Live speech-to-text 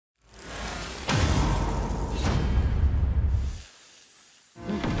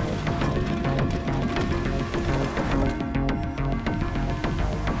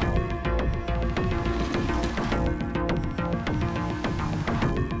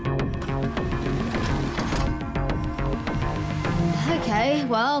Okay,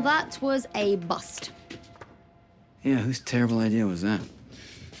 well, that was a bust. Yeah, whose terrible idea was that?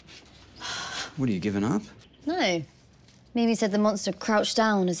 What, are you giving up? No. Mimi said the monster crouched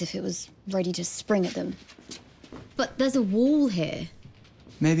down as if it was ready to spring at them. But there's a wall here.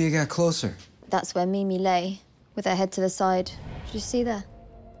 Maybe it got closer. That's where Mimi lay, with her head to the side. Did you see there?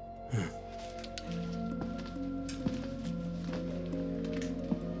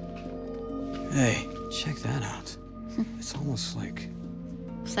 Hey, check that out. It's almost like...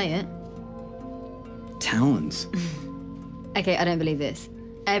 Say it. talons. Okay, I don't believe this.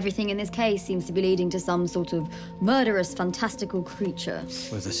 Everything in this case seems to be leading to some sort of murderous, fantastical creature.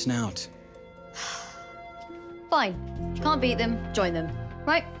 With a snout. Fine. If you can't beat them, join them.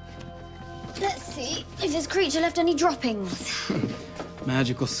 Right? Let's see if this creature left any droppings.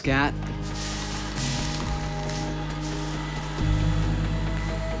 Magical scat.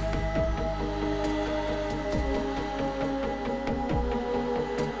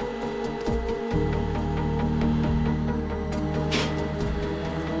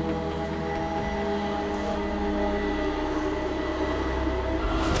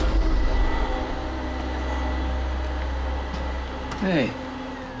 Hey,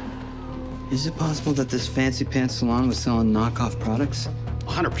 is it possible that this fancy pants salon was selling knockoff products?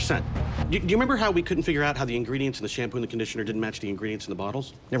 100%. Do you remember how we couldn't figure out how the ingredients in the shampoo and the conditioner didn't match the ingredients in the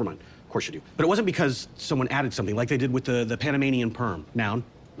bottles? Never mind. Of course you do. But it wasn't because someone added something like they did with the Panamanian perm. Noun,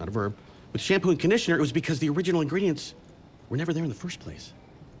 not a verb. With shampoo and conditioner, it was because the original ingredients were never there in the first place.